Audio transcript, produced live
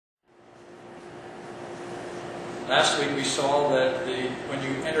Last week we saw that when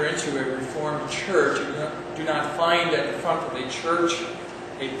you enter into a Reformed church, you do not find at the front of a church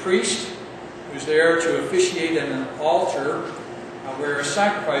a priest who's there to officiate at an altar where a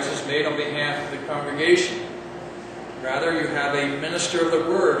sacrifice is made on behalf of the congregation. Rather, you have a minister of the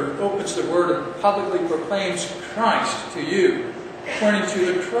Word who opens the Word and publicly proclaims Christ to you, pointing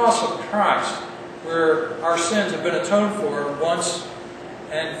to the cross of Christ, where our sins have been atoned for once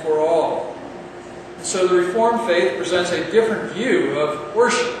and for all. And so the Reformed faith presents a different view of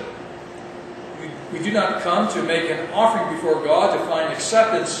worship. We do not come to make an offering before God to find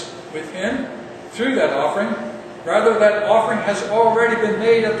acceptance with Him through that offering. Rather, that offering has already been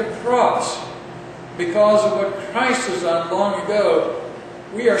made at the cross. Because of what Christ has done long ago,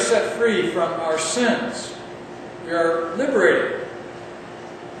 we are set free from our sins. We are liberated.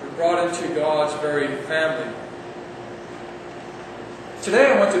 We're brought into God's very family.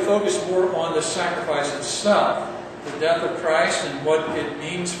 Today I want to focus more on the sacrifice itself, the death of Christ and what it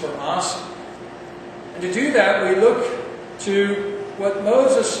means for us. And to do that, we look to what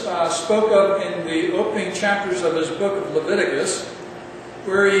Moses spoke of in the opening chapters of his book of Leviticus,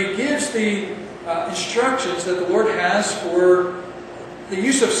 where he gives the instructions that the Lord has for the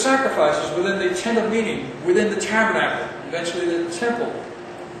use of sacrifices within the tent of meeting, within the tabernacle, eventually the temple.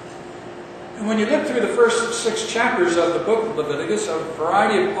 And when you look through the first 6 chapters of the book of Leviticus, a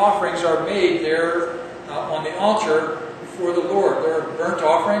variety of offerings are made there on the altar before the Lord. There are burnt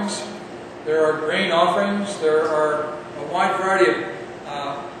offerings, there are grain offerings, there are a wide variety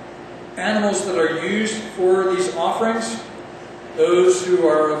of animals that are used for these offerings. Those who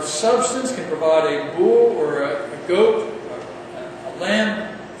are of substance can provide a bull or a goat, a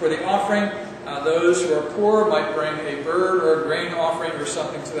lamb for the offering. Those who are poor might bring a bird or a grain offering or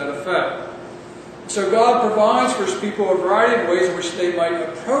something to that effect. So God provides for His people a variety of ways in which they might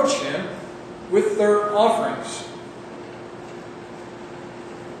approach Him with their offerings.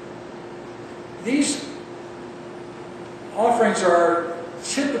 These offerings are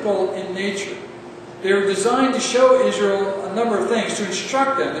typical in nature. They were designed to show Israel a number of things, to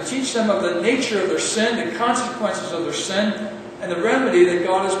instruct them, to teach them of the nature of their sin, the consequences of their sin, and the remedy that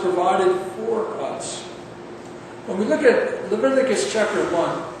God has provided for us. When we look at Leviticus chapter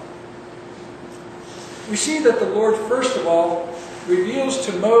 1, we see that the Lord, first of all, reveals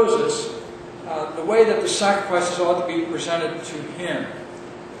to Moses the way that the sacrifices ought to be presented to him.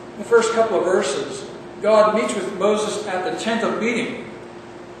 In the first couple of verses, God meets with Moses at the tent of meeting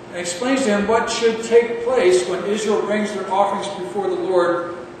and explains to him what should take place when Israel brings their offerings before the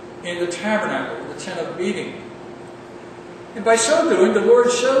Lord in the tabernacle, the tent of meeting. And by so doing, the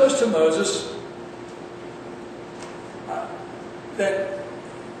Lord shows to Moses that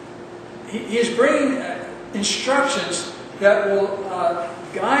He is bringing instructions that will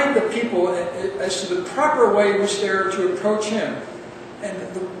guide the people as to the proper way in which they are to approach Him. And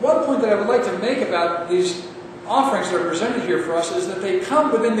the one point that I would like to make about these offerings that are presented here for us is that they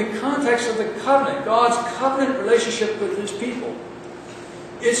come within the context of the covenant, God's covenant relationship with His people.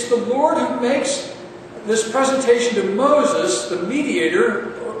 It's the Lord who makes this presentation to Moses, the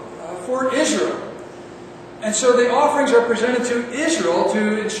mediator, for Israel. And so the offerings are presented to Israel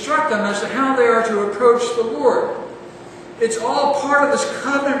to instruct them as to how they are to approach the Lord. It's all part of this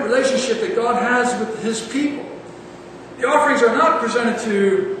covenant relationship that God has with His people. The offerings are not presented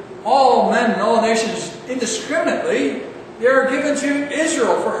to all men and all nations indiscriminately. They are given to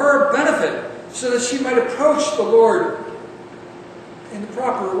Israel for her benefit, so that she might approach the Lord in the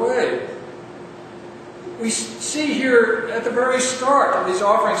proper way. We see here at the very start of these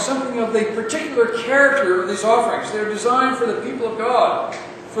offerings something of the particular character of these offerings. They're designed for the people of God,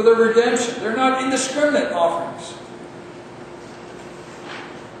 for their redemption. They're not indiscriminate offerings.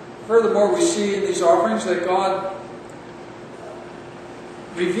 Furthermore, we see in these offerings that God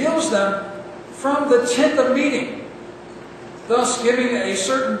reveals them from the tent of meeting, thus giving a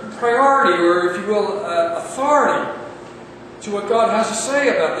certain priority, or if you will, authority to what God has to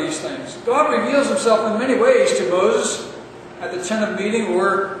say about these things. God reveals Himself in many ways to Moses at the tent of meeting,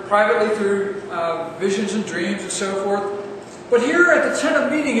 or privately through visions and dreams and so forth. But here at the tent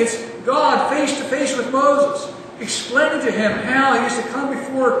of meeting, it's God face to face with Moses, explaining to him how he is to come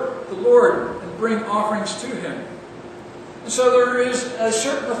before the Lord and bring offerings to Him. And so there is a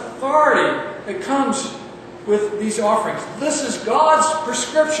certain authority that comes with these offerings. This is God's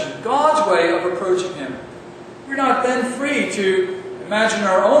prescription, God's way of approaching Him. We're not then free to imagine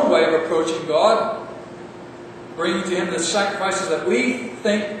our own way of approaching God, bringing to Him the sacrifices that we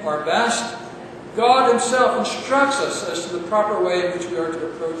think are best. God Himself instructs us as to the proper way in which we are to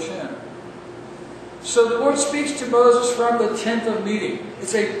approach Him. So the Lord speaks to Moses from the tent of meeting.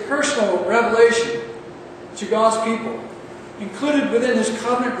 It's a personal revelation to God's people, included within his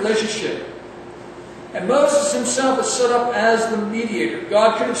covenant relationship. And Moses himself is set up as the mediator.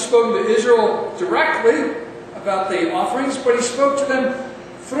 God could have spoken to Israel directly about the offerings, but he spoke to them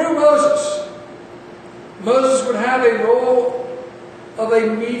through Moses. Moses would have a role of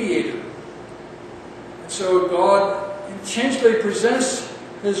a mediator. And so God intentionally presents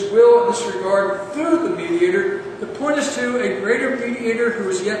his will in this regard through the mediator to point us to a greater mediator who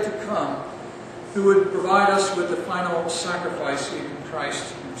is yet to come, who would provide us with the final sacrifice, even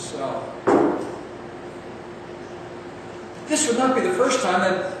Christ himself. This would not be the first time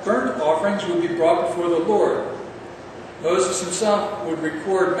that burnt offerings would be brought before the Lord. Moses himself would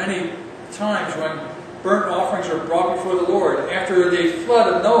record many times when burnt offerings were brought before the Lord. After the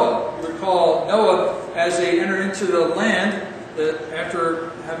flood of Noah, you recall Noah, as they entered into the land,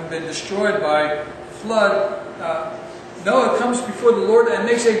 after having been destroyed by flood, Noah comes before the Lord and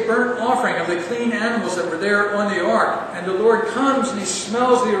makes a burnt offering of the clean animals that were there on the ark. And the Lord comes and he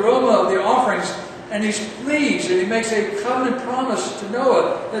smells the aroma of the offerings, and he's pleased, and he makes a covenant promise to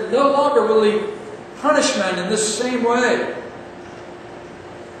Noah that no longer will he punish men in this same way.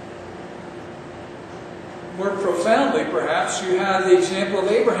 More profoundly, perhaps, you have the example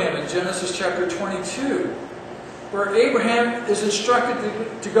of Abraham in Genesis chapter 22, where Abraham is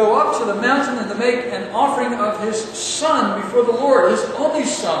instructed to go up to the mountain and to make an offering of his son before the Lord, his only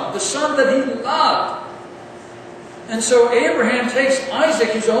son, the son that he loved. And so Abraham takes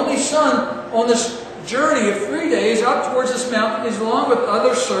Isaac, his only son, on this journey of 3 days up towards this mountain. He's along with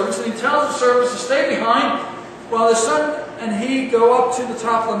other servants, and he tells the servants to stay behind while his son and he go up to the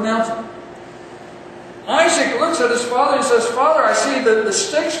top of the mountain. Isaac looks at his father and says, "Father, I see the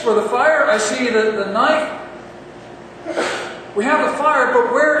sticks for the fire. I see the knife. We have the fire,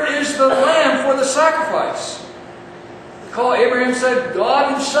 but where is the lamb for the sacrifice?" Recall, Abraham said,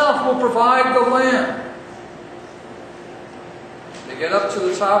 God himself will provide the lamb. They get up to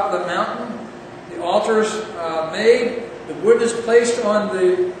the top of the mountain. The altar is made. The wood is placed on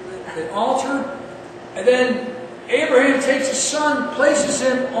the altar. And then Abraham takes his son, places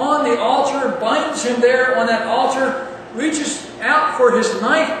him on the altar, binds him there on that altar, reaches out for his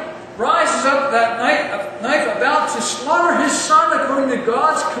knife, rises up that knife about to slaughter his son according to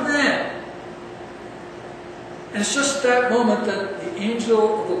God's command. And it's just that moment that the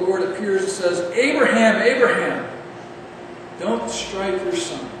angel of the Lord appears and says, "Abraham, Abraham, don't strike your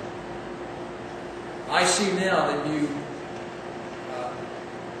son. I see now that you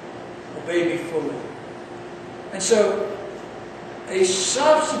obey me fully." And so a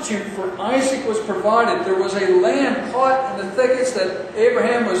substitute for Isaac was provided. There was a lamb caught in the thickets that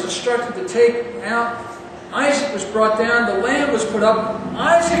Abraham was instructed to take out. Isaac was brought down. The lamb was put up.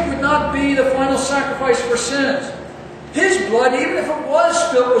 Isaac would not be the final sacrifice for sins. His blood, even if it was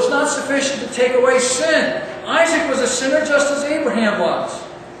spilled, was not sufficient to take away sin. Isaac was a sinner just as Abraham was.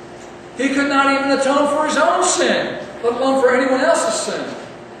 He could not even atone for his own sin, let alone for anyone else's sin.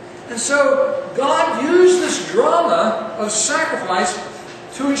 And so God used this drama of sacrifice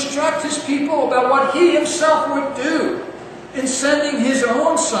to instruct his people about what he himself would do in sending his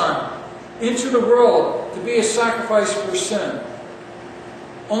own son into the world to be a sacrifice for sin.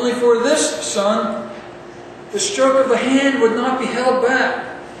 Only for this son, the stroke of the hand would not be held back,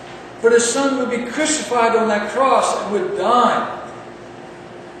 but his son would be crucified on that cross and would die.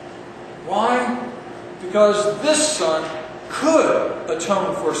 Why? Because this son could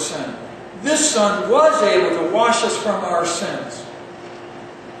atone for sin. This son was able to wash us from our sins.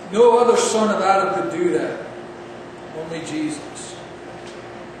 No other son of Adam could do that. Only Jesus.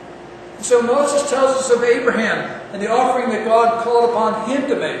 And so Moses tells us of Abraham and the offering that God called upon him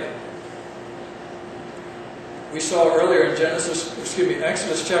to make. We saw earlier in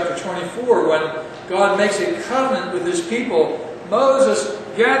Exodus chapter 24, when God makes a covenant with his people. Moses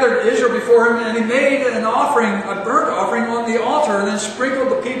gathered Israel before him, and he made an offering, a burnt offering, on the altar, and then sprinkled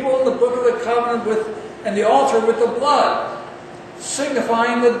the people in the book of the covenant and the altar with the blood,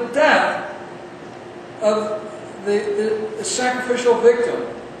 signifying the death of the sacrificial victim.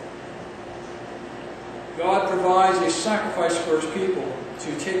 God provides a sacrifice for his people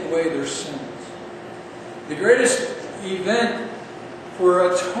to take away their sins. The greatest event for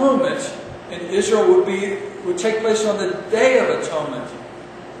atonement in Israel would take place on the Day of Atonement,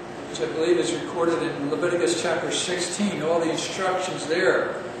 which I believe is recorded in Leviticus chapter 16, all the instructions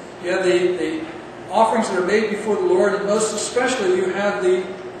there. You have the offerings that are made before the Lord, and most especially you have the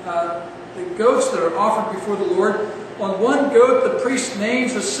goats that are offered before the Lord. On one goat, the priest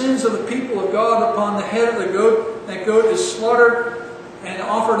names the sins of the people of God upon the head of the goat. That goat is slaughtered and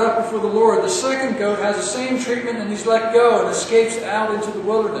offered up before the Lord. The second goat has the same treatment, and he's let go and escapes out into the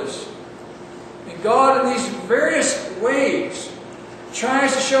wilderness. And God, in these various ways,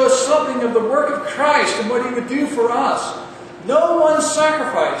 tries to show us something of the work of Christ and what He would do for us. No one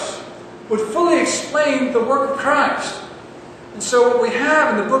sacrifice would fully explain the work of Christ. And so what we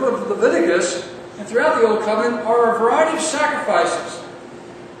have in the book of Leviticus and throughout the Old Covenant are a variety of sacrifices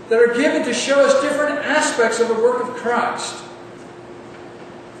that are given to show us different aspects of the work of Christ.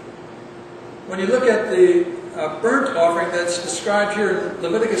 When you look at the burnt offering that's described here in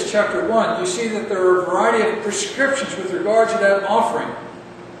Leviticus chapter 1, you see that there are a variety of prescriptions with regard to that offering.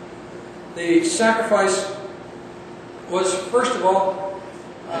 The sacrifice was, first of all,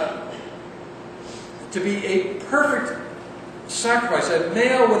 to be a perfect sacrifice, a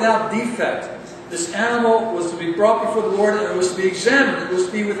male without defect. This animal was to be brought before the Lord and it was to be examined. It was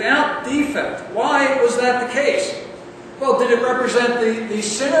to be without defect. Why was that the case? Well, did it represent the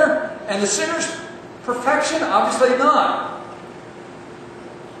sinner and the sinner's perfection? Obviously not.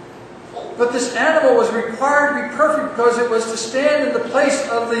 But this animal was required to be perfect because it was to stand in the place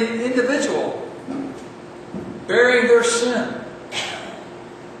of the individual, bearing their sin,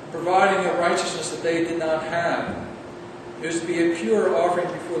 providing a righteousness that they did not have. It was to be a pure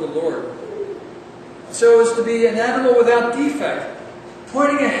offering before the Lord. So it was to be an animal without defect,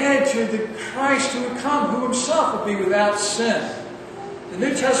 pointing ahead to the Christ who would come, who Himself would be without sin. The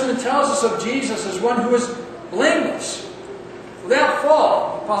New Testament tells us of Jesus as one who is blameless, without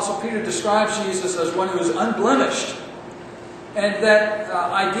fault. The Apostle Peter describes Jesus as one who is unblemished. And that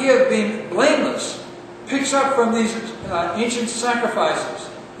idea of being blameless picks up from these ancient sacrifices.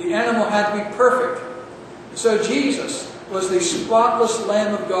 The animal had to be perfect. So Jesus was the spotless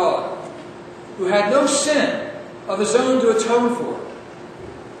Lamb of God, who had no sin of His own to atone for.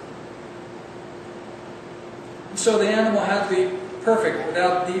 And so the animal had to be perfect,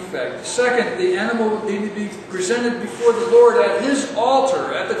 without defect. Second, the animal needed to be presented before the Lord at His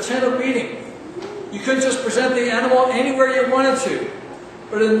altar, at the tent of meeting. You couldn't just present the animal anywhere you wanted to.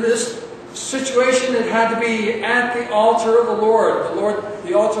 But in this situation, it had to be at the altar of the Lord,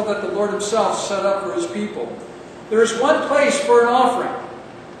 the altar that the Lord Himself set up for His people. There is one place for an offering.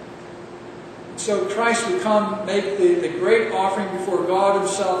 So Christ would come, make the great offering before God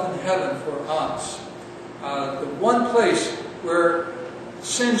Himself in heaven for us. The one place where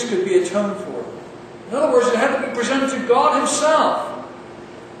sins could be atoned for. In other words, it had to be presented to God Himself.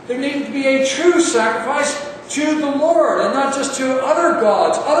 There needed to be a true sacrifice to the Lord, and not just to other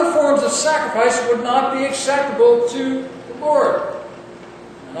gods. Other forms of sacrifice would not be acceptable to the Lord.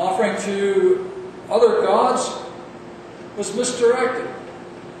 An offering to other gods was misdirected.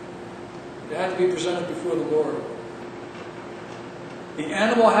 It had to be presented before the Lord. The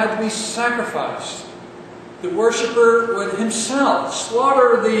animal had to be sacrificed. The worshiper would himself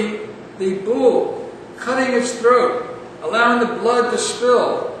slaughter the bull, cutting its throat, allowing the blood to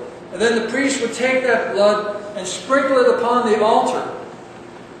spill. And then the priest would take that blood and sprinkle it upon the altar,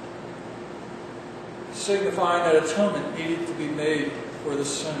 signifying that atonement needed to be made for the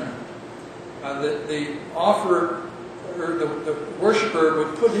sinner. The worshiper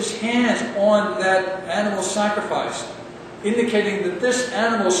would put his hands on that animal sacrifice, indicating that this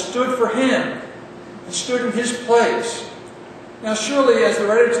animal stood for him and stood in his place. Now surely, as the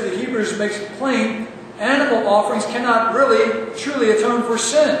writer to the Hebrews makes it plain, animal offerings cannot really, truly atone for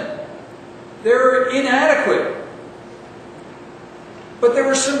sin. They're inadequate. But they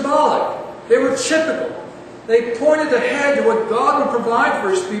were symbolic. They were typical. They pointed ahead to what God would provide for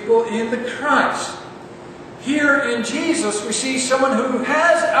His people in the Christ. Here in Jesus, we see someone who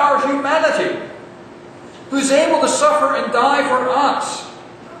has our humanity, who's able to suffer and die for us,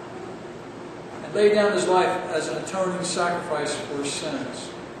 and lay down His life as an atoning sacrifice for sins.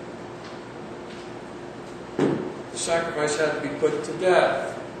 The sacrifice had to be put to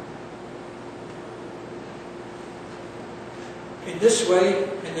death. In this way,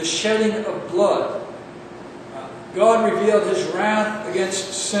 in the shedding of blood, God revealed His wrath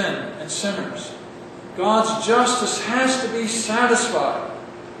against sin and sinners. God's justice has to be satisfied.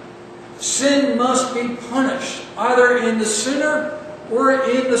 Sin must be punished, either in the sinner or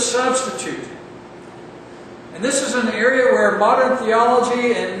in the substitute. And this is an area where modern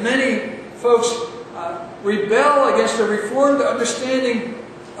theology and many folks rebel against a reformed understanding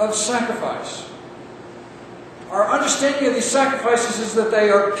of sacrifice. Our understanding of these sacrifices is that they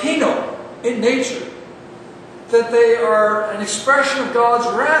are penal in nature, that they are an expression of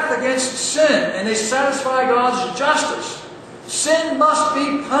God's wrath against sin, and they satisfy God's justice. Sin must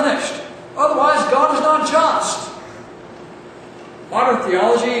be punished, otherwise God is not just. Modern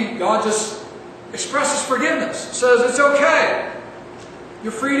theology, God just expresses forgiveness, says it's okay,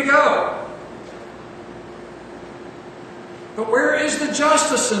 you're free to go. But where is the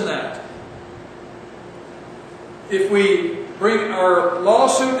justice in that? if we bring our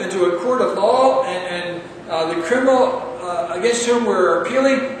lawsuit into a court of law and the criminal against whom we're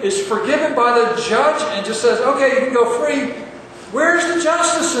appealing is forgiven by the judge and just says, okay, you can go free, where's the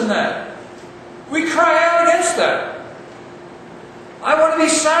justice in that? We cry out against that. I want to be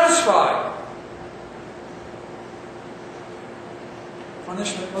satisfied.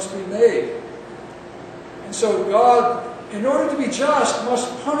 Punishment must be made. And so God, in order to be just,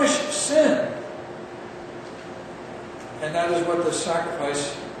 must punish sin. And that is what the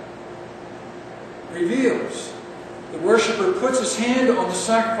sacrifice reveals. The worshiper puts his hand on the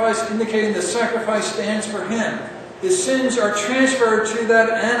sacrifice, indicating the sacrifice stands for him. His sins are transferred to that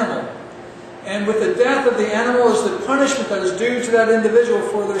animal. And with the death of the animal is the punishment that is due to that individual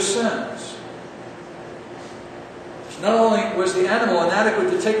for their sins. Not only was the animal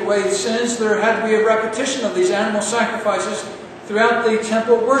inadequate to take away the sins, there had to be a repetition of these animal sacrifices throughout the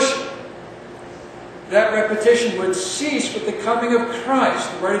temple worship. That repetition would cease with the coming of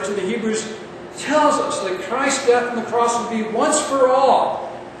Christ. The writer to the Hebrews tells us that Christ's death on the cross would be once for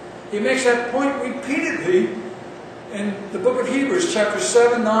all. He makes that point repeatedly in the book of Hebrews, chapters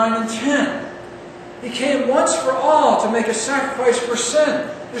 7, 9, and 10. He came once for all to make a sacrifice for sin.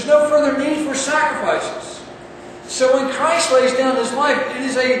 There's no further need for sacrifices. So when Christ lays down His life, it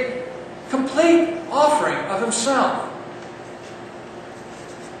is a complete offering of Himself.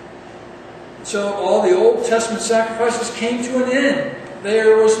 So all the Old Testament sacrifices came to an end.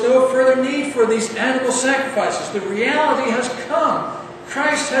 There was no further need for these animal sacrifices. The reality has come.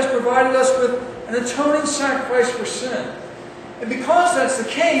 Christ has provided us with an atoning sacrifice for sin. And because that's the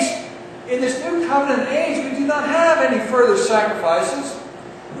case, in this new covenant age, we do not have any further sacrifices.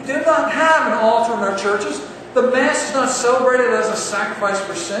 We do not have an altar in our churches. The Mass is not celebrated as a sacrifice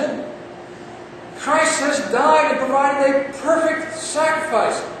for sin. Christ has died and provided a perfect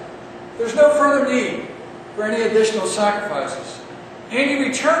sacrifice. There's no further need for any additional sacrifices. Any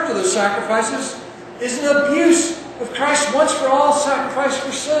return to those sacrifices is an abuse of Christ's once-for-all sacrifice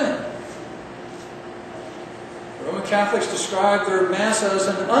for sin. Roman Catholics describe their Mass as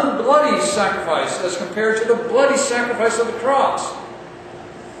an unbloody sacrifice as compared to the bloody sacrifice of the cross.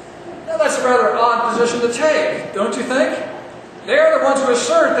 Now that's a rather odd position to take, don't you think? They are the ones who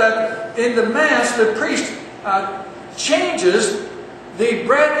assert that in the Mass the priest changes the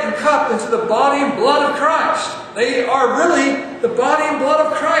bread and cup into the body and blood of Christ. They are really the body and blood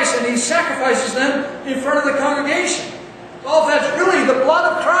of Christ, and He sacrifices them in front of the congregation. Well, if that's really the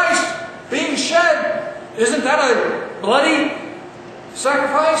blood of Christ being shed, isn't that a bloody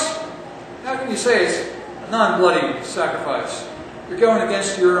sacrifice? How can you say it's a non-bloody sacrifice? You're going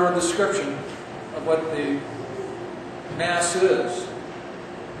against your own description of what the Mass is.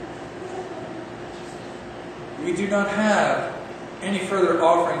 We do not have any further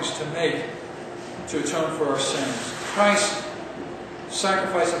offerings to make to atone for our sins. Christ's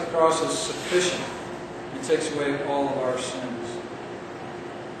sacrifice on the cross is sufficient. It takes away all of our sins.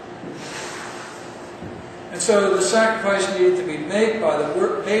 And so the sacrifice needed to be made by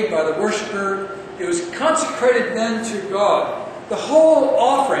the worshiper. It was consecrated then to God. The whole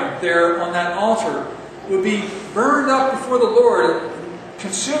offering there on that altar would be burned up before the Lord,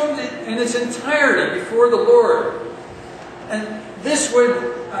 consumed in its entirety before the Lord. And this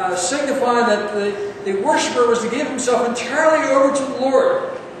would signify that the worshiper was to give himself entirely over to the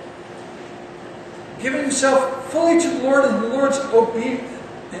Lord, giving himself fully to the Lord and the Lord's obedience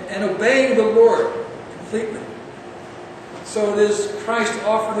and obeying the Lord completely. So it is Christ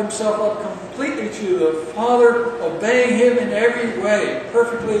offered Himself up completely to the Father, obeying Him in every way,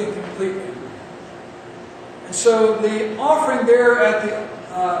 perfectly and completely. And so the offering there at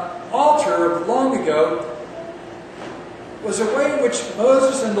the altar of long ago was a way in which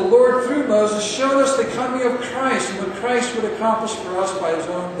Moses and the Lord through Moses showed us the coming of Christ and what Christ would accomplish for us by His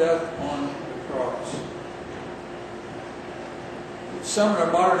own death on the cross. Some in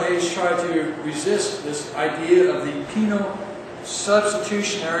our modern age try to resist this idea of the penal,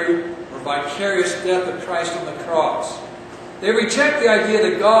 substitutionary, or vicarious death of Christ on the cross. They reject the idea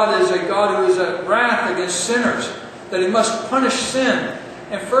that God is a God who is at wrath against sinners, that He must punish sin,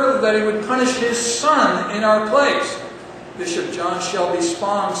 and further that He would punish His Son in our place. Bishop John Shelby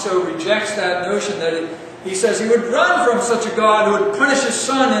Spong so rejects that notion that he says he would run from such a God who would punish His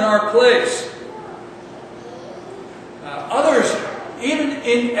Son in our place. Others, even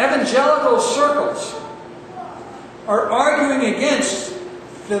in evangelical circles, are arguing against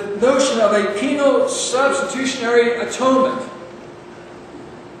the notion of a penal substitutionary atonement.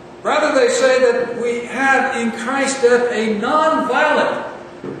 Rather, they say that we have in Christ's death a non-violent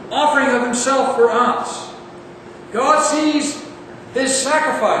offering of Himself for us. God sees His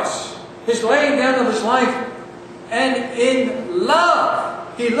sacrifice, His laying down of His life, And in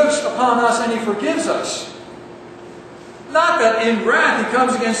love, He looks upon us and He forgives us. Not that in wrath He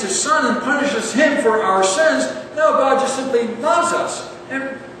comes against His Son and punishes Him for our sins. No, God just simply loves us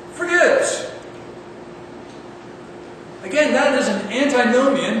and forgives. Again, that is an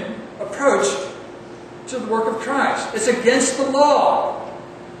antinomian approach to the work of Christ. It's against the law.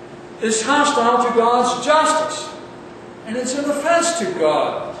 It's hostile to God's justice. And it's an offense to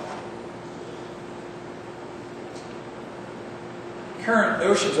God. Current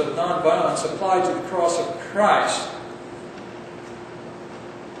notions of nonviolence applied to the cross of Christ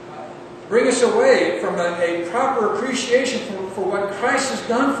bring us away from a proper appreciation for what Christ has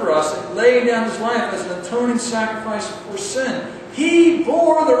done for us in laying down His life as an atoning sacrifice for sin. He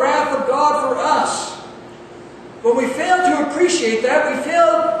bore the wrath of God for us. When we fail to appreciate that, we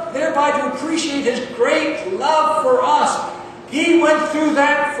fail thereby to appreciate His great love for us. He went through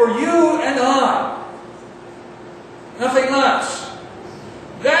that for you and I. Nothing less.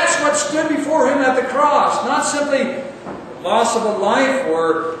 That's what stood before Him at the cross. Not simply loss of a life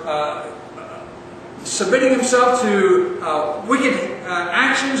or submitting Himself to wicked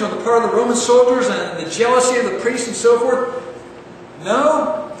actions on the part of the Roman soldiers and the jealousy of the priests and so forth.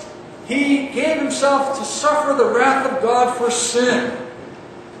 No, He gave Himself to suffer the wrath of God for sin.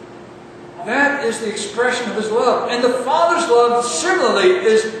 That is the expression of His love. And the Father's love, similarly,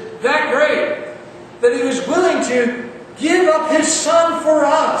 is that great that He was willing to give up His Son for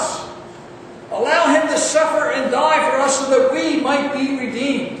us. Allow Him to suffer and die for us so that we might be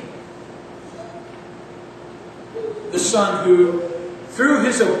redeemed. The Son who, through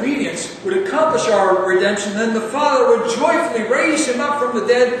His obedience, would accomplish our redemption, then the Father would joyfully raise Him up from the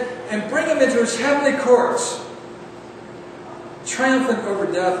dead and bring Him into His heavenly courts, triumphant over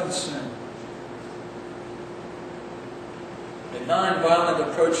death and sin. A non-violent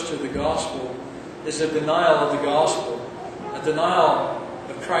approach to the gospel is a denial of the gospel, a denial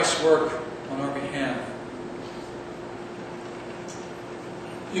of Christ's work on our behalf.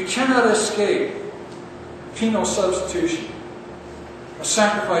 You cannot escape penal substitution, a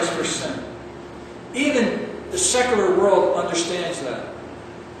sacrifice for sin. Even the secular world understands that.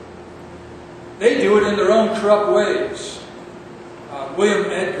 They do it in their own corrupt ways.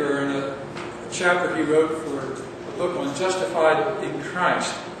 William Edgar, in a chapter he wrote for a book on Justified in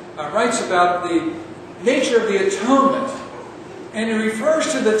Christ, writes about the nature of the atonement. And he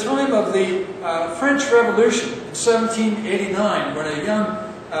refers to the time of the French Revolution in 1789, when a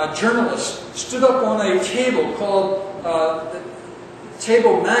young journalist stood up on a table called the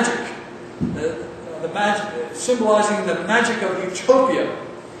table magic, the magic, symbolizing the magic of utopia.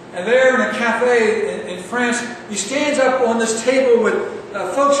 And there in a cafe in France, he stands up on this table with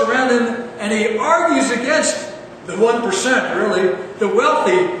folks around him, and he argues against the 1%, really, the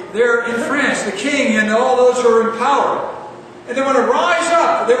wealthy there in France, the king and all those who are in power. And they want to rise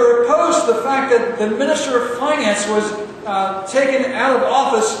up. They were opposed to the fact that the Minister of Finance was taken out of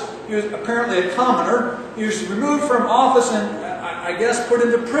office. He was apparently a commoner. He was removed from office and, I guess, put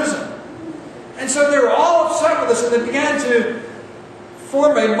into prison. And so they were all upset with us, and they began to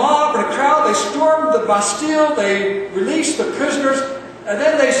form a mob and a crowd. They stormed the Bastille. They released the prisoners. And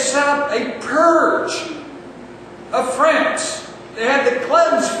then they set up a purge of France. They had to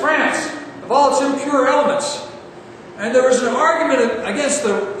cleanse France of all its impure elements. And there was an argument against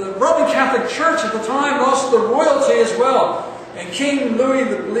the Roman Catholic Church at the time, and also the royalty as well. And King Louis,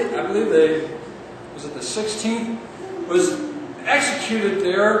 I believe was it the 16th, was executed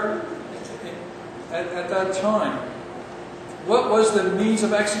there at that time. What was the means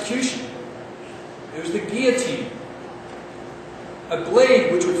of execution? It was the guillotine. A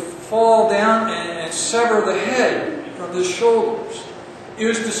blade which would fall down and sever the head from the shoulders. It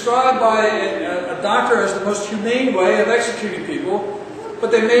was described by a doctor as the most humane way of executing people,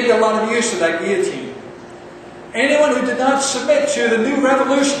 but they made a lot of use of that guillotine. Anyone who did not submit to the new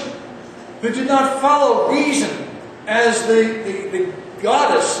revolution, who did not follow reason as the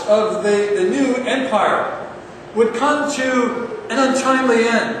goddess of the new empire, would come to an untimely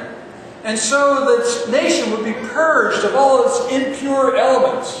end. And so the nation would be purged of all its impure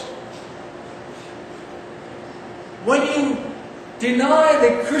elements. When you deny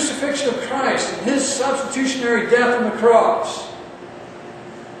the crucifixion of Christ and His substitutionary death on the cross,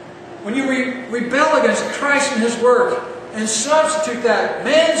 when you rebel against Christ and His work and substitute that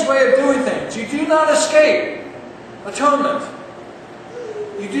man's way of doing things, you do not escape atonement.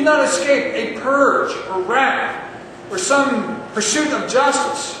 You do not escape a purge or wrath or some pursuit of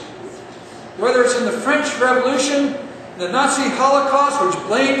justice. Whether it's in the French Revolution, the Nazi Holocaust, which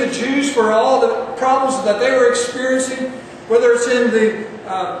blamed the Jews for all the problems that they were experiencing, whether it's in the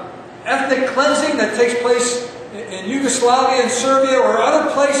ethnic cleansing that takes place in Yugoslavia and Serbia or other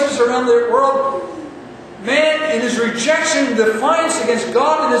places around the world, man, in his rejection and defiance against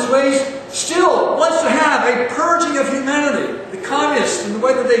God and His ways, still wants to have a purging of humanity. The communists, in the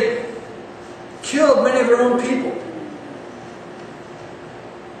way that they killed many of their own people.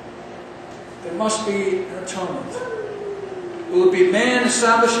 There must be an atonement. Will it be man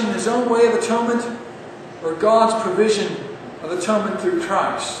establishing his own way of atonement, or God's provision of atonement through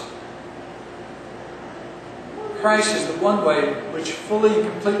Christ? Christ is the one way which fully and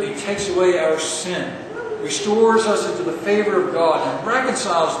completely takes away our sin, restores us into the favor of God, and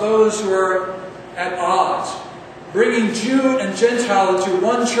reconciles those who are at odds, bringing Jew and Gentile into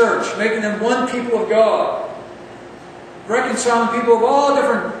one church, making them one people of God, reconciling people of all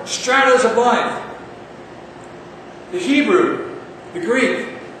different stratas of life. The Hebrew, the Greek,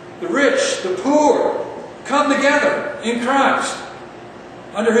 the rich, the poor, come together in Christ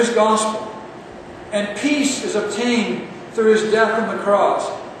under His gospel. And peace is obtained through His death on the cross,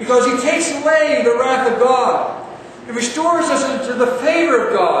 because He takes away the wrath of God. He restores us into the favor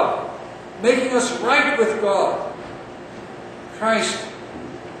of God, making us right with God. Christ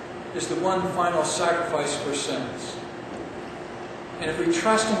is the one final sacrifice for sins. And if we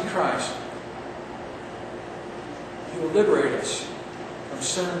trust in Christ, He will liberate us from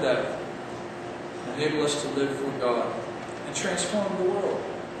sin and death, and enable us to live for God and transform the world.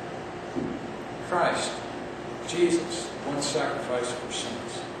 Christ, Jesus, one sacrifice for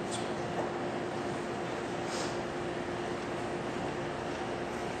sins.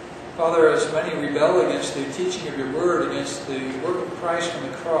 Father, as many rebel against the teaching of your word, against the work of Christ on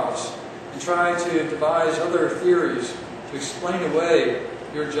the cross, and try to devise other theories to explain away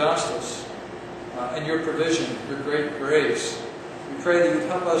your justice and your provision, your great grace, we pray that you would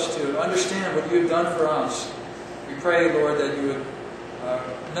help us to understand what you have done for us. We pray, Lord, that you would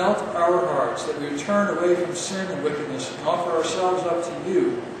melt our hearts, that we would turn away from sin and wickedness and offer ourselves up to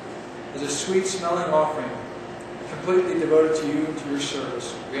you as a sweet-smelling offering, completely devoted to you and to your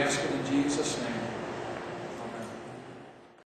service. We ask